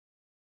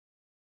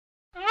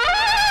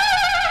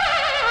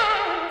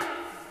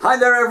Hi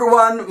there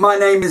everyone, my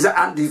name is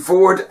Andy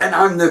Ford and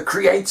I'm the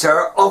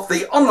creator of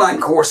the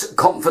online course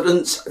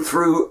Confidence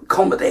Through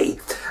Comedy.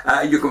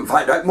 You can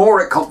find out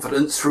more at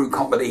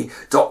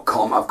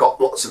confidencethroughcomedy.com. I've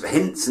got lots of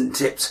hints and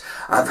tips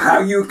of how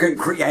you can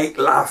create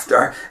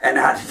laughter and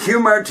add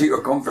humour to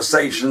your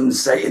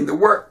conversations, say in the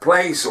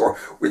workplace or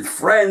with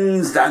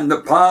friends, down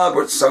the pub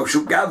or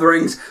social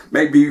gatherings.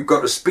 Maybe you've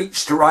got a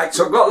speech to write.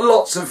 So I've got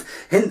lots of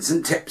hints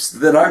and tips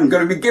that I'm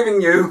going to be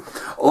giving you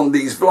on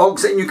these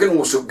vlogs, and you can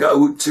also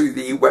go to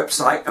the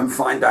website and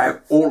find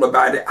out all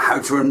about it, how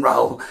to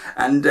enroll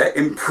and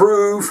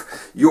improve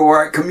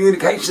your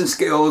communication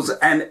skills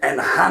and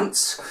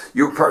enhance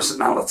your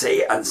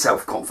personality and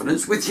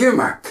self-confidence with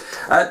humour.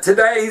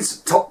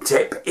 Today's top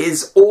tip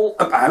is all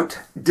about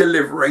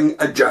delivering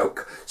a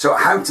joke. So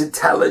how to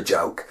tell a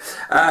joke.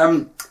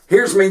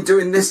 Here's me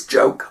doing this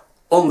joke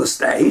on the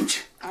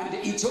stage. And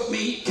he took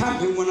me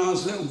camping when I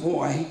was a little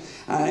boy.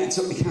 He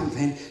took me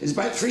camping. It was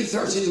about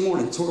 3:30 in the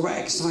morning. Talk about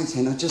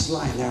exciting. I was just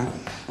lying there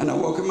and I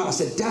woke him up. I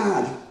said,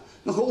 "Dad,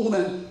 look at all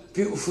the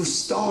beautiful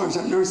stars.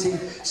 I've never seen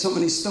so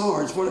many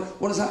stars.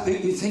 What does that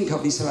make me think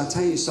of?" He said, "I'll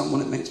tell you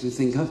something it makes me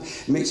think of.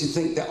 It makes me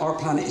think that our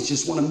planet is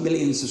just one of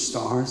millions of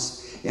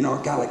stars in our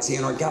galaxy,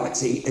 and our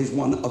galaxy is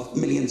one of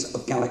millions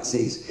of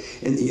galaxies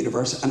in the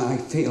universe, and I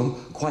feel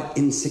quite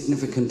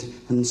insignificant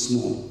and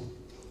small."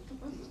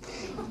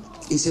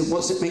 He said,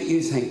 "What's it make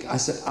you think?" I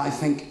said, "I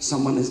think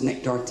someone has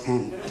nicked our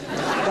tent."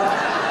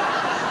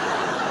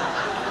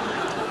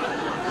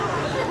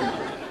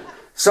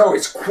 So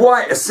it's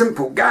quite a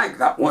simple gag,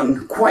 that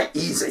one, quite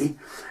easy.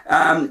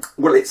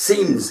 Well, it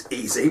seems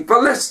easy,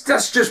 but let's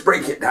just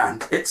break it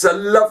down. It's a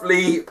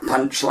lovely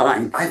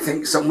punchline. I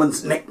think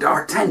someone's nicked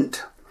our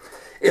tent.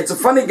 It's a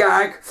funny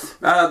gag.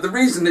 The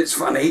reason it's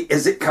funny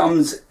is it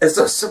comes as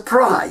a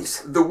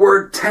surprise. The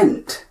word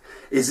tent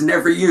is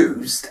never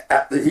used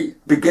at the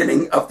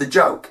beginning of the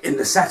joke. In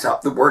the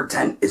setup, the word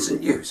tent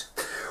isn't used.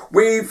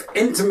 We've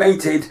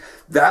intimated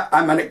that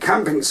I'm at a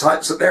camping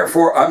site, so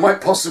therefore I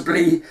might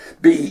possibly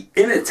be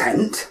in a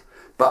tent,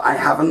 but I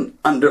haven't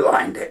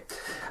underlined it.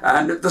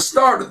 And the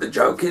start of the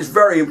joke is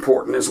very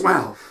important as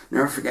well.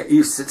 Never forget, you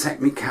used to take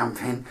me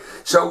camping.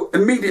 So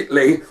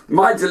immediately,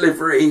 my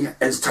delivery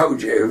has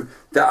told you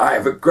that I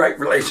have a great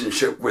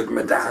relationship with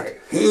my dad.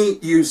 He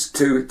used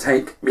to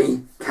take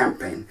me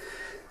camping.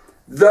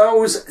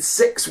 Those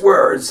 6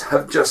 words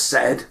have just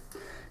said,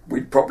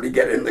 we'd probably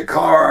get in the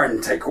car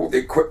and take all the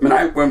equipment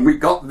out. When we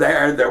got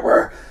there, there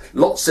were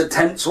lots of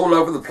tents all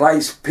over the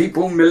place,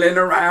 people milling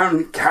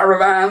around,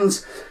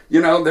 caravans.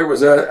 You know, there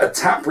was a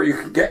tap where you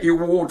could get your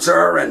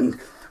water and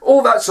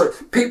all that sort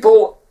of.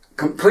 People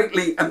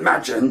completely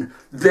imagine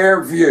their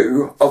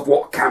view of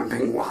what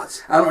camping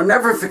was. And I'll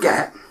never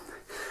forget,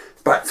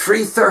 about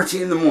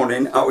 3:30 in the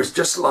morning, I was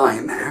just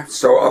lying there.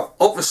 So I've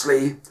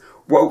obviously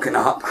woken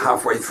up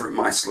halfway through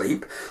my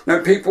sleep. Now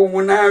people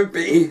will now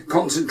be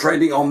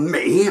concentrating on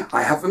me.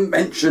 I haven't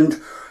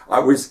mentioned I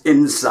was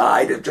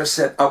inside. I just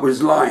said I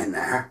was lying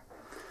there.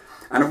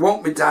 And I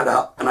woke my dad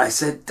up and I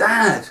said,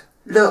 "Dad,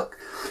 look."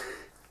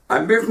 I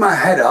moved my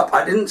head up.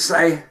 I didn't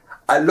say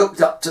I looked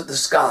up to the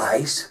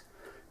skies,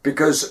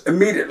 because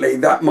immediately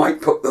that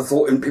might put the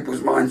thought in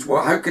people's minds,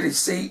 well, how could he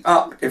see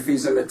up if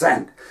he's in a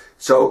tent?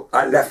 So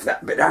I left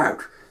that bit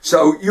out.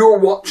 So you're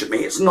watching me.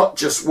 It's not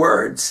just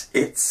words.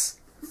 It's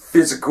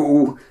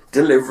physical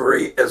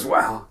delivery as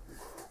well.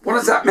 What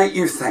does that make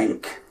you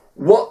think?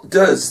 What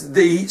does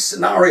the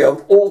scenario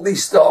of all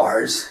these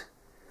stars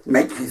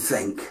make you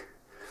think?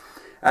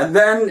 And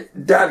then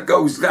Dad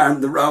goes down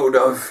the road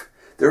of,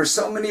 there are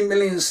so many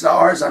million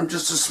stars, I'm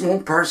just a small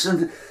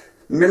person,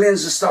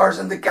 millions of stars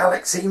in the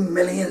galaxy,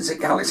 millions of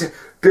galaxies,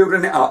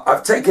 building it up.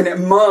 I've taken it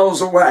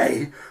miles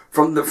away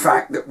from the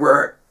fact that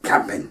we're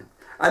camping.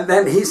 And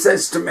then he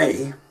says to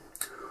me,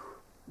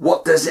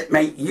 "What does it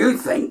make you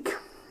think?"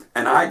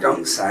 And I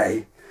don't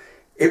say,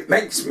 "It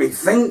makes me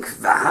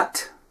think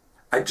that,"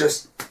 I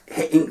just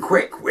hit in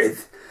quick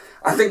with,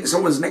 "I think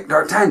someone's nicked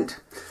our tent."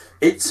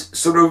 It's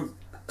sort of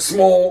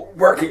small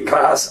working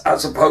class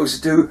as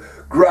opposed to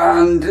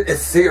grand,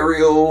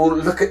 ethereal,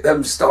 look at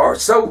them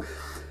stars. So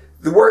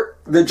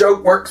the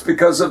joke works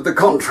because of the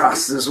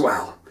contrast as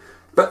well.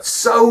 But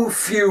so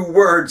few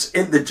words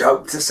in the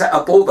joke to set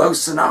up all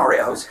those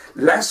scenarios.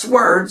 Less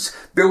words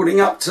building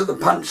up to the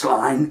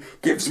punchline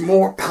gives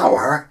more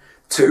power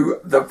to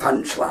the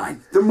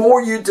punchline. The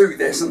more you do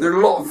this, and there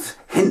are a lot of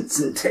hints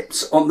and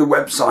tips on the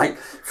website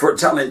for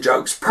telling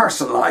jokes,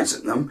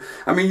 personalizing them.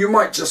 I mean, you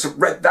might just have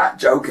read that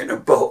joke in a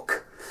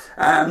book,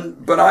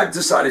 but I've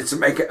decided to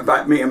make it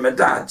about me and my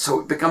dad,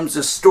 so it becomes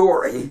a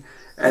story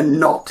and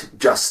not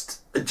just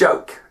a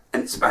joke.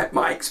 And it's about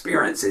my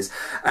experiences.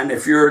 And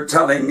if you're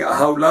telling a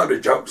whole load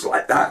of jokes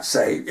like that,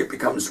 say it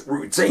becomes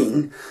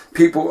routine,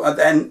 people are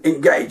then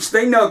engaged.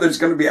 They know there's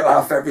going to be a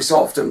laugh every so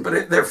often,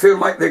 but they feel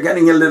like they're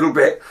getting a little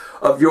bit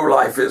of your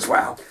life as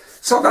well.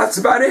 So that's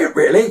about it,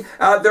 really.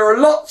 There are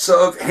lots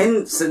of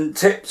hints and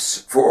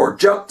tips for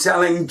joke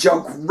telling,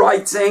 joke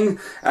writing,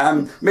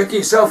 making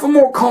yourself a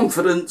more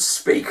confident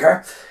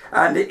speaker.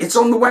 and it's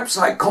on the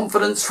website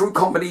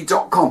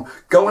confidencethroughcomedy.com.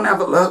 Go and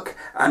have a look,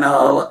 and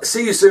I'll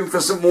see you soon for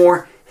some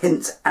more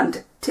hints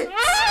and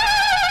tips.